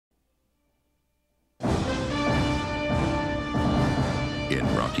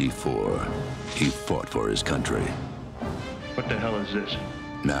1994, he fought for his country. What the hell is this?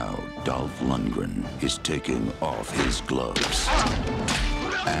 Now, Dolph Lundgren is taking off his gloves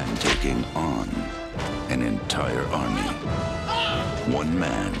and taking on an entire army. One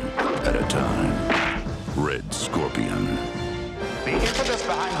man at a time. Red Scorpion. The impetus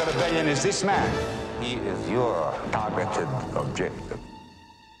behind the rebellion is this man. He is your targeted objective.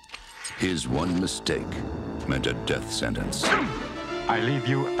 His one mistake meant a death sentence. I leave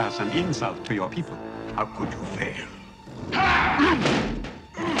you as an insult to your people. How could you fail?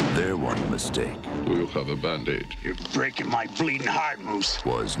 Their one mistake. Do you have a Band-Aid? You're breaking my bleeding heart, Moose.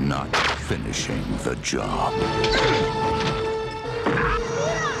 Was not finishing the job.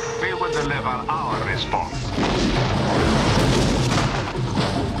 We will deliver our response.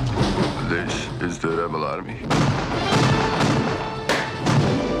 This is the rebel army.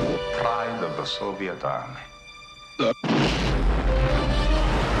 Pride of the Soviet army.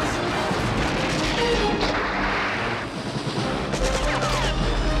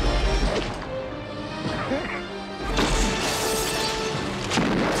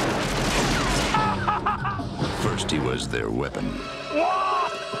 First he was their weapon.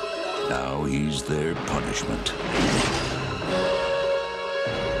 Now he's their punishment.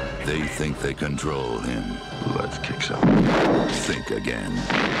 They think they control him. Let's kick some. Think again.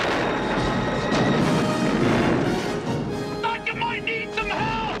 You might need some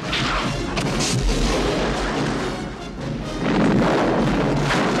help!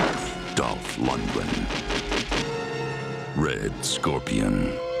 Dolph Lundgren. Red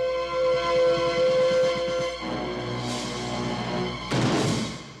Scorpion.